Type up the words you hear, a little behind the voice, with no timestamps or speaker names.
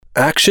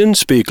Actions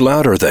speak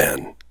louder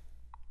than.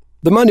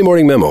 The Monday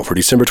Morning Memo for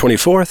December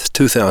 24th,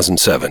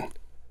 2007.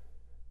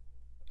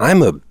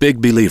 I'm a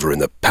big believer in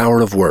the power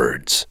of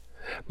words.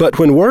 But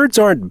when words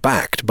aren't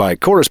backed by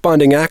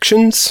corresponding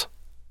actions,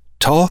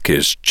 talk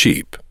is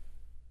cheap.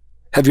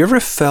 Have you ever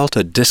felt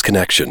a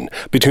disconnection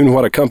between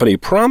what a company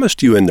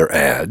promised you in their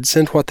ads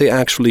and what they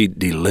actually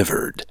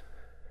delivered?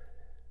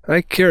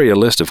 I carry a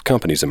list of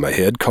companies in my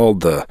head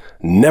called the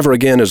Never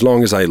Again as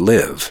Long as I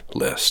Live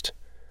list.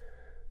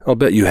 I'll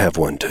bet you have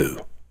one too.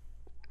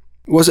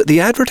 Was it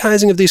the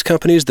advertising of these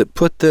companies that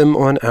put them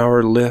on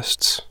our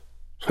lists?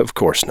 Of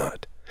course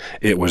not.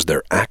 It was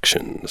their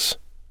actions.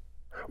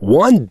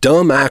 One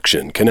dumb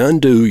action can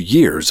undo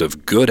years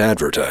of good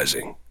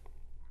advertising.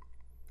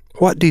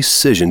 What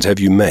decisions have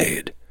you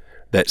made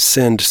that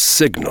send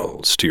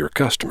signals to your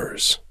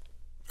customers?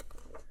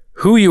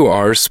 Who you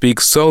are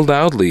speaks so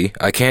loudly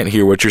I can't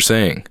hear what you're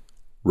saying.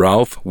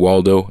 Ralph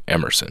Waldo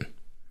Emerson.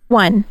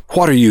 1.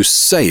 What are you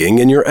saying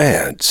in your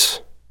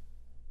ads?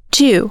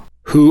 2.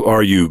 Who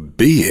are you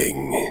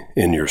being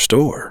in your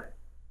store?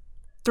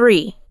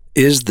 3.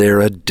 Is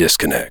there a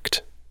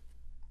disconnect?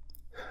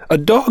 A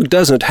dog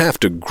doesn't have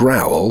to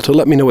growl to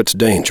let me know it's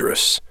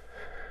dangerous.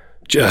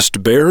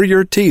 Just bare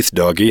your teeth,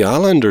 doggy,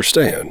 I'll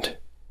understand.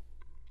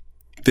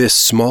 This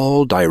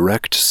small,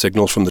 direct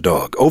signal from the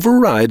dog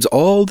overrides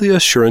all the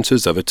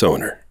assurances of its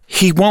owner.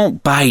 He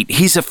won't bite.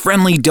 He's a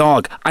friendly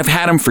dog. I've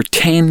had him for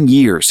 10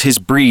 years. His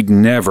breed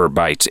never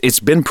bites. It's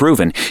been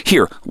proven.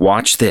 Here,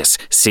 watch this.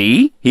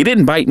 See? He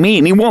didn't bite me,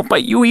 and he won't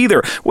bite you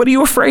either. What are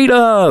you afraid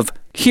of?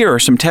 Here are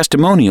some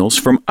testimonials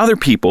from other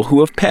people who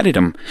have petted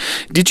him.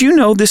 Did you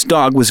know this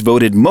dog was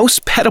voted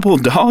most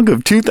pettable dog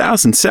of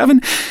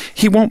 2007?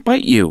 He won't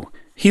bite you.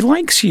 He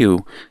likes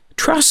you.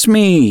 Trust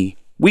me.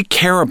 We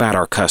care about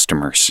our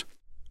customers.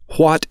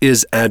 What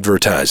is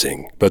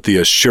advertising but the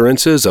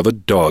assurances of a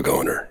dog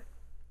owner?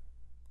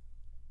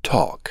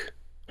 Talk,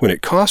 when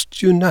it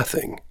costs you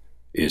nothing,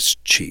 is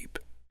cheap.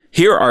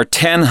 Here are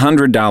 10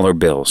 $100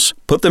 bills.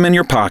 Put them in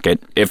your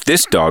pocket. If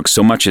this dog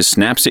so much as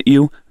snaps at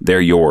you,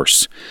 they're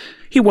yours.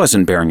 He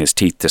wasn't baring his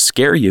teeth to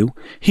scare you.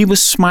 He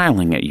was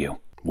smiling at you.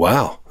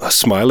 Wow, a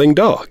smiling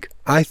dog.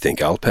 I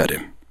think I'll pet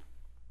him.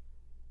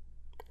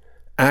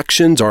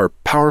 Actions are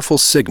powerful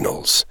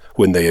signals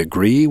when they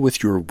agree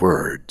with your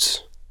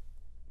words.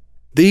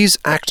 These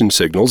action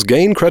signals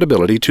gain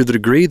credibility to the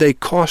degree they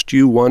cost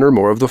you one or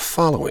more of the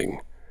following.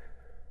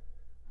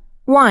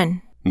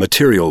 1.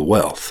 Material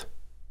wealth.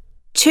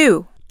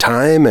 2.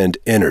 Time and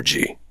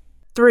energy.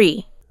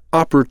 3.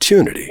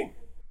 Opportunity.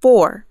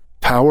 4.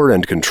 Power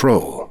and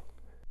control.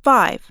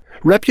 5.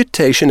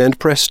 Reputation and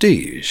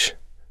prestige.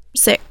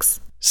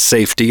 6.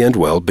 Safety and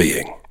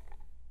well-being.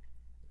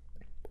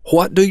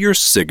 What do your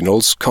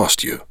signals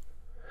cost you?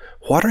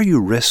 What are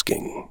you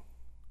risking?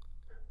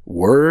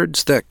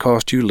 Words that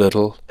cost you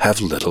little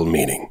have little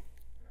meaning.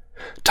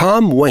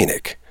 Tom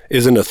Waynick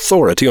is an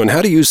authority on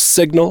how to use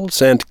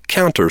signals and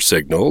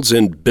counter-signals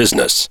in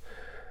business.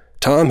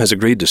 Tom has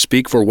agreed to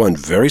speak for one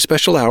very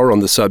special hour on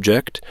the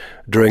subject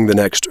during the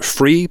next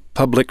free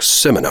public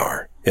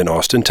seminar in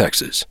Austin,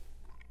 Texas.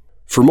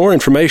 For more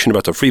information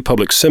about the free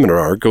public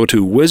seminar, go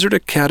to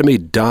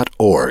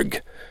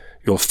wizardacademy.org.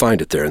 You'll find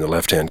it there in the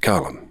left-hand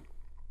column.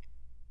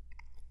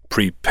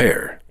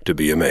 Prepare to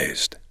be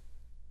amazed.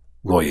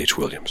 Roy H.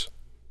 Williams.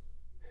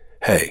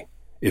 Hey,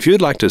 if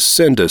you'd like to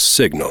send a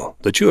signal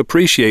that you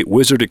appreciate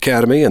Wizard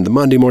Academy and the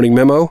Monday Morning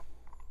Memo,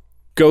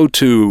 go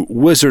to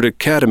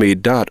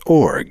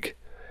wizardacademy.org.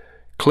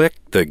 Click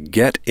the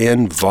Get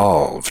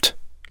Involved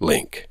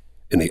link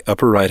in the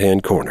upper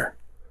right-hand corner.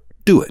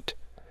 Do it.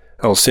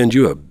 I'll send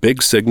you a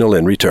big signal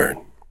in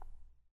return.